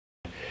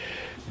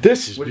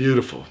This is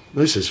beautiful.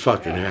 This is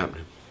fucking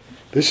happening.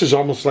 This is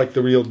almost like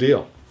the real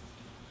deal.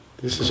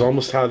 This is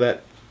almost how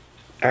that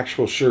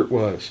actual shirt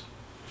was.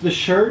 The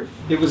shirt,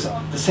 it was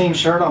the same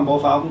shirt on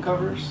both album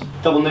covers?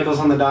 Double nickels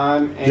on the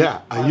dime? And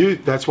yeah,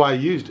 that's why I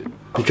used it.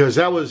 Because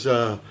that was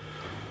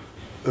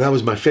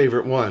my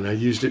favorite one. I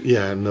used it,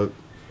 yeah, and the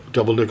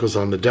double nickels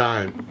on the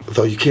dime.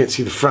 Though you can't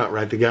see the front,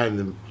 right? The guy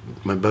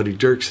my buddy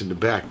Dirk's in the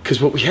back.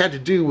 Because what we had to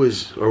do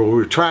was, or what we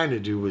were trying to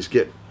do was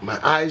get my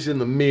eyes in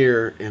the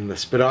mirror and the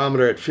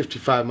speedometer at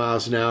 55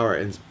 miles an hour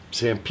and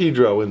San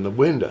Pedro in the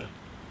window.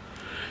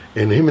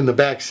 And him in the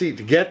back seat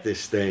to get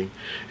this thing.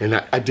 And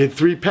I did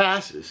 3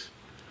 passes.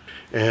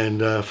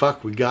 And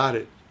fuck, we got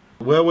it.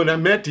 Well, when I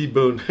met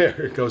D-Boon,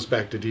 it goes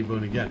back to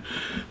D-Boon again.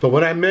 But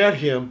when I met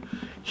him,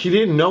 he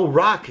didn't know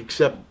rock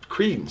except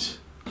Creedence.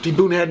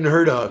 D-Boon hadn't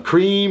heard of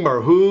Cream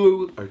or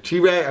Who or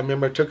T-Rex. I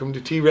remember I took him to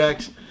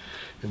T-Rex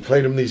and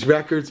played him these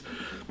records.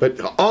 But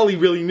all he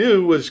really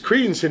knew was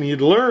Creedence, and he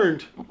had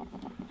learned,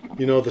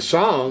 you know, the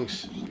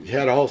songs. He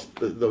had all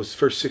those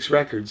first 6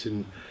 records,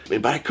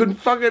 but I couldn't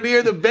fucking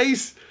hear the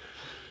bass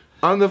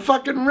on the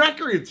fucking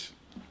records.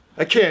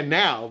 I can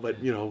now,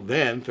 but you know,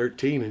 then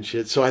 13 and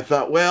shit. So I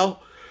thought,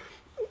 well,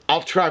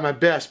 I'll try my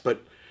best,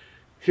 but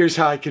here's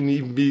how I can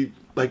even be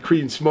like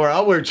Creedence more.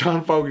 I'll wear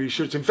John Fogerty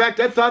shirts. In fact,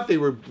 I thought they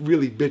were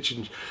really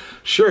bitchin'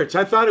 shirts.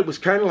 I thought it was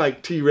kind of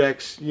like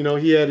T-Rex. You know,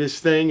 he had his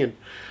thing, and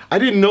I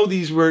didn't know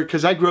these were,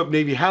 because I grew up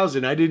Navy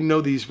housing, I didn't know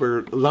these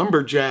were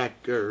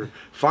lumberjack or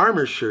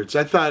farmer shirts.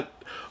 I thought,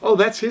 oh,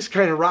 that's his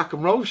kind of rock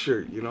and roll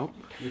shirt, you know.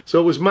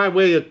 So it was my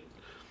way of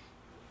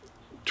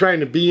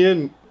trying to be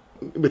in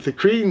with the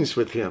Creedence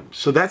with him.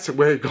 So that's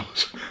where it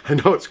goes. I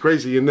know it's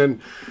crazy. And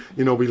then,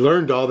 you know, we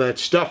learned all that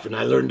stuff, and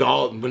I learned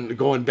all, when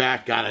going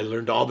back, God, I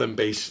learned all them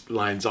bass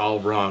lines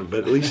all wrong, but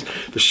at least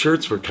the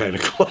shirts were kind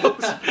of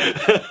close.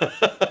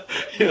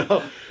 You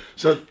know,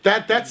 so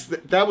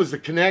that was the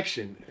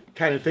connection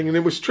kind of thing. And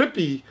it was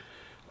trippy.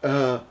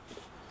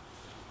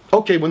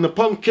 Okay, when the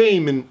punk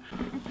came and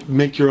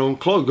make your own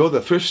clothes, go to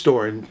the thrift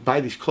store and buy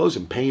these clothes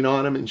and paint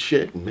on them and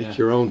shit, and make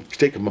your own,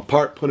 take them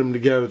apart, put them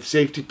together with a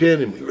safety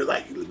pin, and we were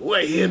like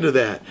way into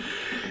that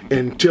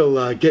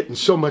until getting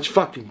so much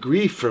fucking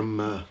grief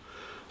from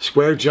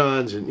Square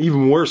Johns and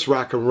even worse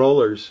rock and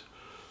rollers.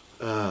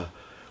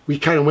 We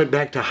kind of went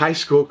back to high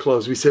school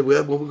clothes. We said,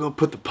 well, we're going to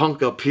put the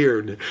punk up here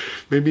and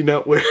maybe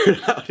not wear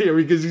it out here,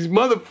 because these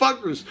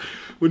motherfuckers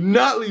would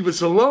not leave us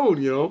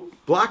alone, you know,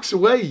 blocks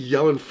away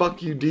yelling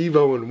fuck you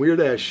Devo and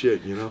weird ass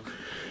shit, you know.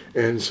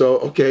 And so,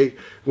 okay,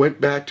 went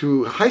back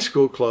to high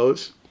school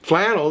clothes,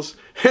 flannels,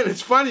 and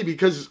it's funny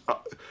because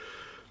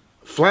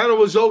flannel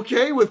was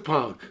okay with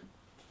punk.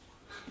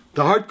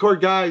 The hardcore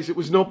guys, it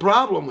was no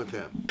problem with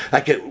them.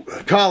 Like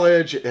at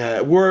college,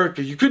 at work,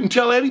 you couldn't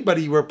tell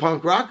anybody you were a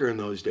punk rocker in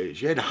those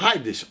days. You had to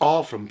hide this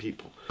all from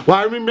people. Well,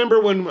 I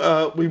remember when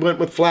we went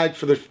with Flag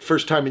for the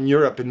first time in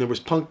Europe, and there was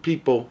punk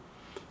people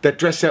that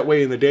dressed that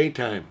way in the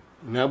daytime.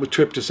 And that would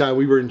trip us out.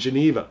 We were in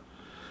Geneva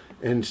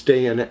and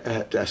staying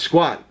at a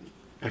squat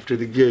after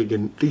the gig,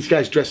 and these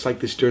guys dressed like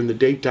this during the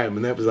daytime,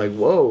 and that was like,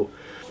 whoa.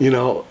 You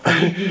know,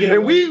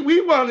 and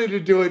we wanted to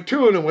do it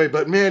too in a way,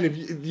 but man, if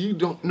you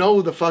don't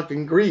know the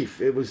fucking grief,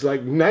 it was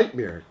like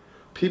nightmare.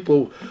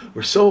 People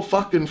were so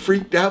fucking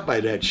freaked out by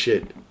that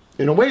shit.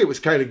 In a way, it was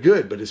kind of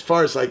good, but as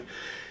far as like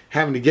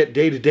having to get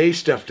day-to-day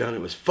stuff done,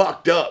 it was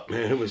fucked up,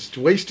 man. It was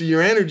wasting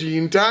your energy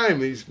and time.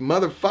 These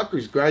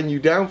motherfuckers grind you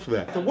down for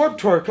that. The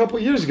Warped Tour a couple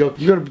years ago,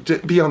 you're going to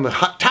be on the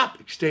Hot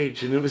Topic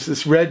stage, and it was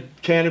this red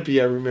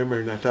canopy, I remember,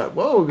 and I thought,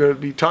 whoa, we're going to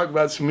be talking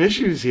about some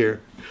issues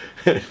here.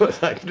 And it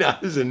was like, no,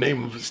 this is the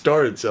name of a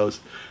store that sells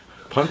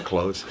punk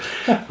clothes,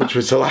 which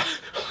was a lot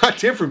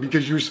different,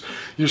 because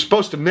you're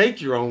supposed to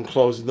make your own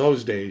clothes in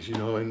those days, you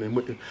know.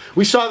 And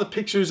we saw the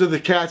pictures of the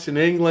cats in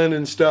England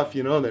and stuff,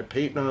 you know, and they're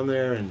painting on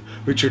there, and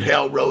Richard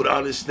Hell wrote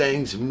on his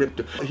things and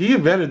ripped. He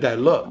invented that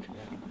look.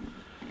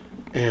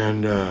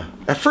 And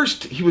at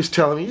first he was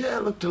telling me, yeah,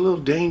 it looked a little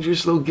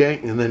dangerous, a little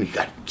gang, and then he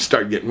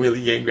started getting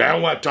really angry. I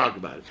don't want to talk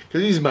about it,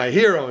 because he's my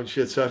hero and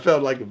shit, so I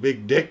felt like a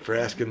big dick for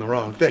asking the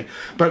wrong thing.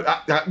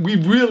 But we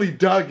really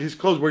dug his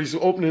clothes, where he's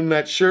opening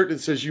that shirt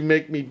and says, you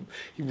make me,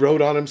 he wrote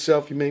on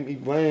himself, you make me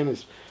bland,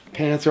 his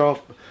pants are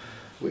off.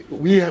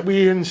 We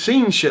hadn't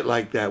seen shit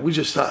like that. We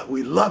just thought,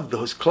 we loved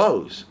those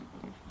clothes.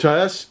 To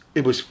us,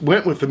 it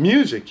went with the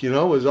music, you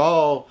know, it was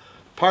all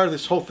part of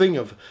this whole thing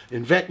of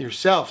inventing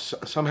yourself,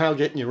 somehow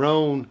getting your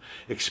own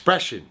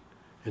expression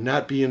and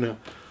not being a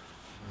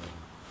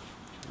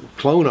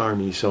clone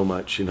army so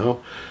much, you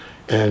know.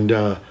 And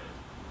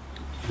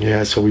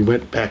yeah, so we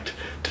went back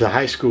to the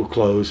high school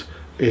clothes,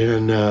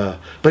 and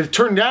but it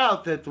turned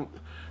out that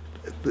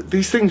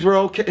these things were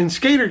okay, and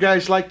skater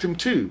guys liked them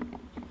too.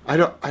 I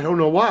don't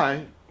know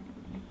why,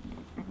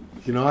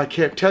 you know. I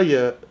can't tell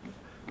you,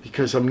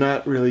 because I'm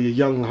not really a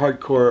young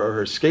hardcore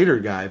or a skater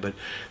guy, but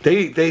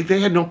they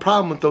had no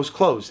problem with those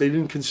clothes. They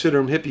didn't consider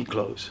them hippie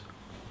clothes.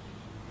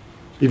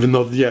 Even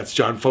though, yeah, it's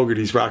John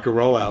Fogerty's rock and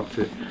roll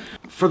outfit.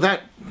 For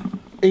that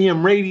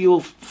AM radio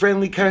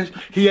friendly kind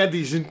of, he had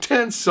these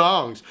intense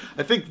songs.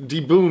 I think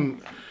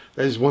D-Boon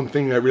That is one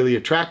thing that really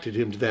attracted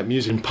him to that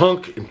music. And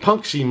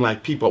punk seemed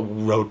like people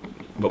wrote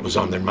what was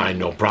on their mind,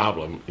 no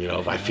problem. You know,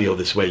 if I feel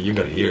this way, you're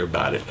gonna hear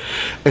about it.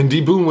 And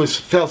D Boon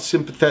felt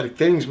sympathetic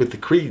things with the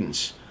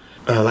Creedence,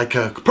 like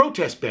a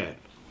protest band.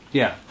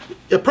 Yeah.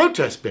 A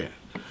protest band.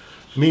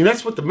 I mean,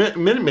 that's what the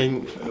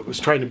Minutemen was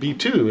trying to be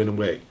too, in a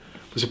way.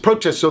 It was a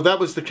protest, so that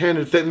was the kind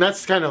of thing, and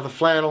that's kind of the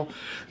flannel,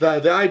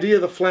 the idea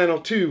of the flannel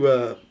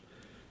too,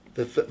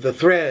 the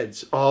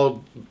threads,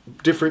 all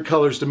different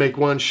colors to make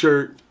one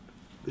shirt,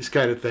 this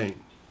kind of thing.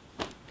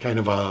 Kind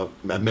of a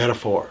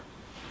metaphor,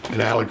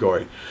 an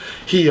allegory.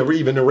 He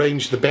even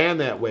arranged the band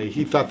that way.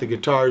 He thought the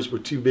guitars were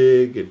too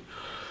big, and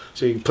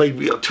so he played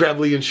real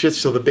trebly and shit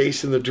so the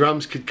bass and the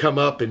drums could come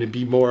up and it'd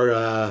be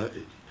more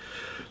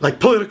like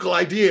political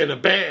idea in a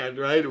band,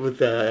 right?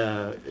 With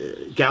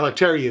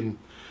egalitarian,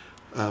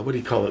 what do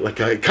you call it? Like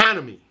an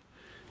economy.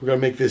 We're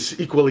gonna make this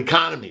equal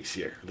economies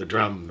here. The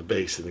drum, the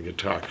bass, and the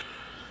guitar.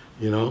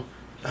 You know?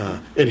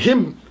 And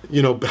him,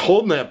 you know,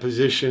 holding that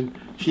position,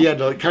 he had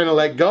to kind of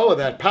let go of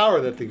that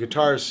power that the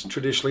guitars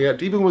traditionally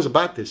had. Even was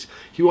about this.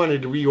 He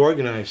wanted to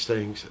reorganize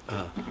things.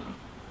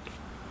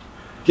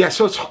 Yeah,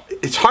 so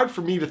it's hard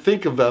for me to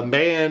think of a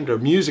band or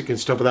music and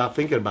stuff without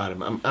thinking about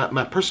him.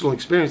 My personal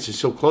experience is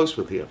so close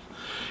with him.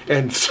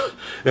 And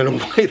in a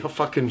way, the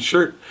fucking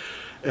shirt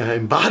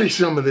embodies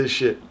some of this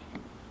shit.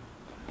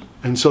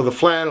 And so the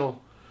flannel,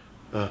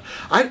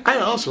 I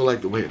also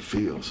like the way it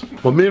feels.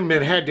 Well,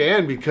 Minutemen had to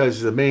end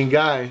because the main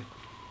guy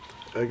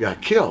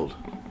got killed.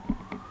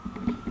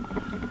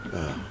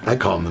 I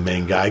call him the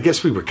main guy. I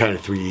guess we were kind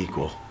of three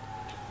equal.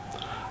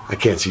 I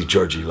can't see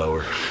Georgie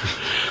lower.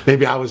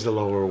 Maybe I was the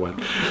lower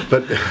one.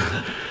 But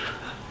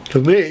to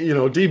me, you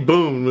know, D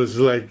Boon was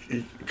like,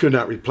 he could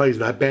not replace,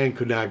 that band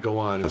could not go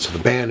on. And so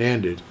the band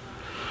ended.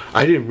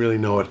 I didn't really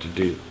know what to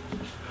do.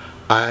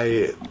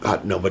 I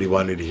thought nobody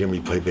wanted to hear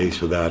me play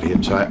bass without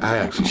him, so I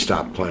actually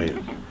stopped playing.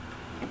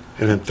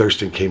 And then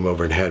Thurston came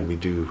over and had me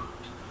do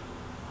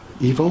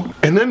Evil.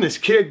 And then this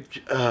kid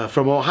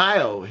from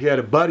Ohio, he had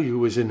a buddy who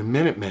was in the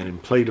Minutemen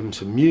and played him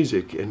some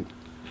music, and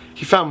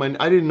he found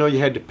I didn't know you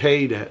had to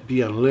pay to be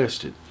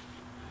unlisted.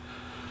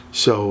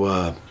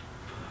 So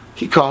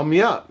he called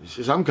me up. He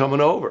says, I'm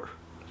coming over.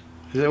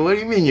 I said, what do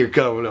you mean you're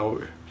coming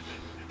over?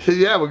 He said,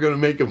 yeah, we're going to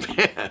make a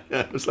band.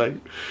 I was like,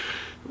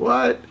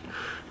 what?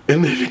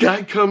 And then the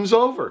guy comes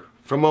over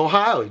from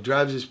Ohio. He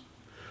drives his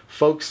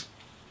folks'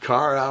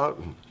 car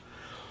out.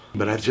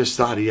 But I just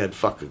thought he had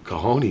fucking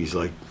cojones,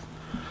 like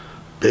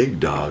big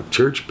dog,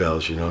 church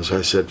bells, you know. So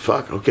I said,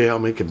 fuck, okay, I'll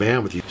make a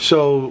band with you.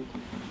 So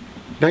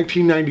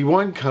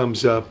 1991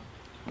 comes up,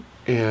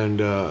 and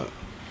yeah,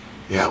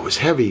 it was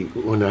heavy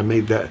when I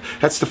made that.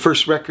 That's the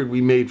first record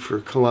we made for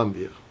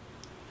Columbia.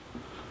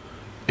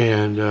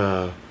 And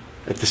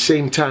at the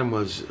same time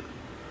was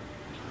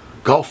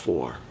Gulf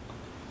War.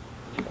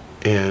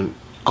 And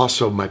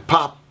also my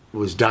pop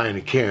was dying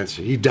of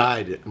cancer. He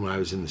died when I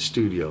was in the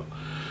studio.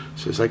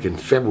 So it's like in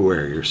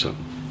February or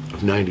something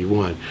of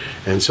 '91.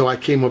 And so I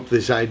came up with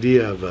this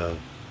idea of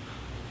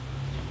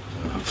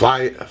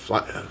flying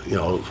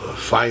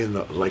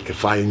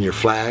your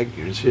flag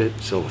and shit.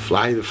 So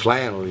fly the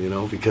flannel, you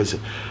know, because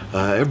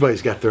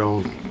everybody's got their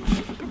own,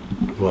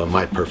 well, in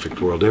my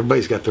perfect world,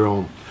 everybody's got their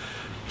own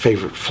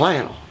favorite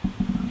flannel.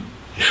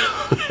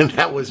 And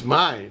that was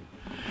mine.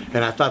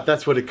 And I thought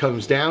that's what it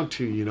comes down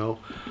to, you know.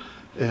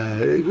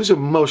 It was an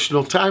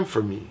emotional time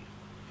for me,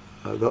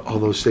 all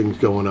those things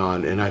going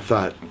on. And I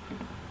thought,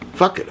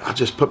 fuck it, I'll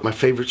just put my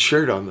favorite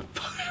shirt on the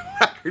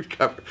record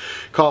cover,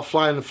 called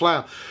Flying the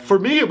Flannel. For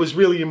me, it was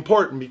really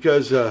important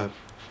because the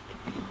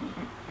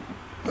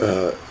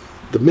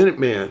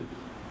Minuteman,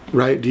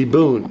 right, D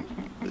Boon,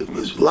 it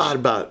was a lot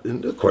about,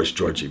 and of course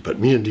Georgie, but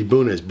me and D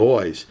Boon as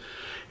boys,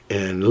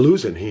 and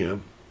losing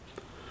him.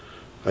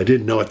 I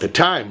didn't know at the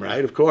time,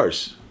 right, of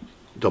course.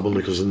 Double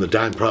Nickels and the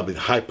Dime, probably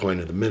the high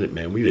point of the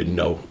Minuteman. We didn't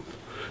know.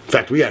 In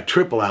fact, we had a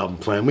triple album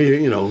plan. We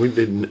didn't know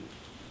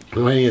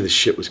any of this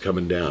shit was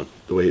coming down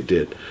the way it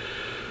did.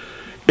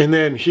 And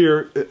then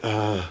here,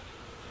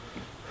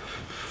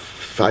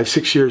 5,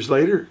 6 years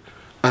later,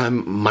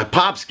 my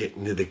pop's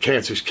getting the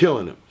cancer's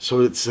killing him.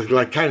 So it's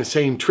like kind of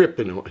same trip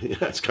in a way.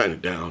 Yeah, it's kind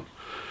of down.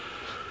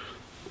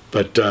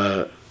 But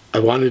I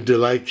wanted to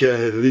like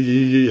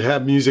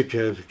have music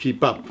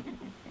keep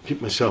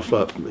myself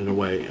up in a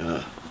way.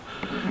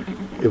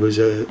 It was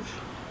a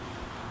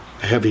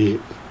heavy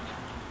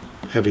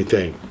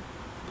thing.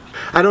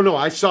 I don't know,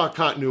 I saw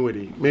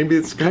continuity. Maybe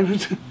it's kind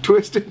of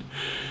twisted.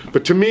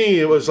 But to me,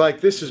 it was like,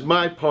 this is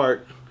my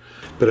part.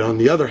 But on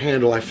the other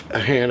hand, I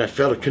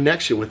felt a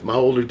connection with my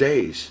older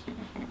days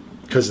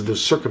because of the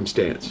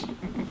circumstance.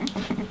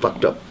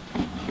 Fucked up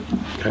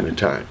kind of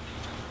time.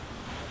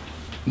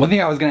 One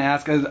thing I was going to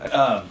ask is,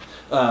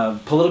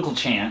 political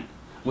chant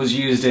was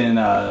used in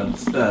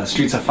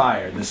Streets of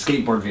Fire, the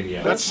skateboard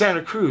video. That's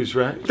Santa Cruz,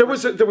 right? There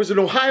was an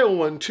Ohio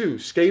one too.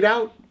 Skate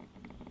Out.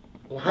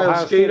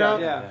 Ohio Skate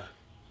Out. Yeah.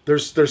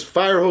 There's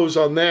fire hose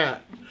on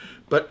that,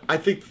 but I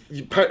think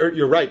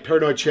you're right.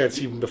 Paranoid Chant's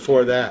even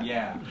before that.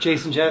 Yeah.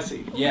 Jason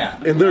Jesse.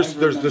 Yeah. And there's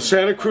the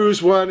Santa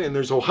Cruz one, and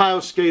there's Ohio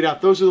Skate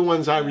Out. Those are the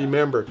ones I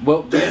remember.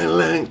 Well,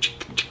 and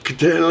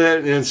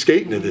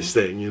skating to this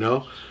thing, you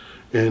know,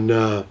 and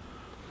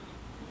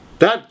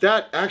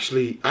that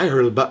actually I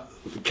heard about.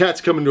 The cats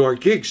coming to our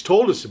gigs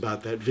told us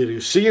about that video,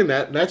 seeing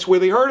that, and that's where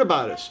they heard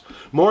about us.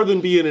 More than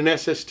being an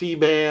SST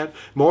band,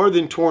 more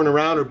than touring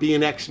around or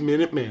being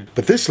ex-Minuteman.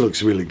 But this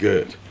looks really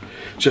good.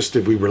 Just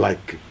if we were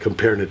like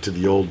comparing it to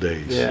the old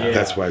days. Yeah.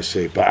 That's why I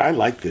say, but I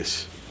like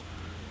this.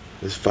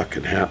 This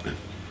fucking happening.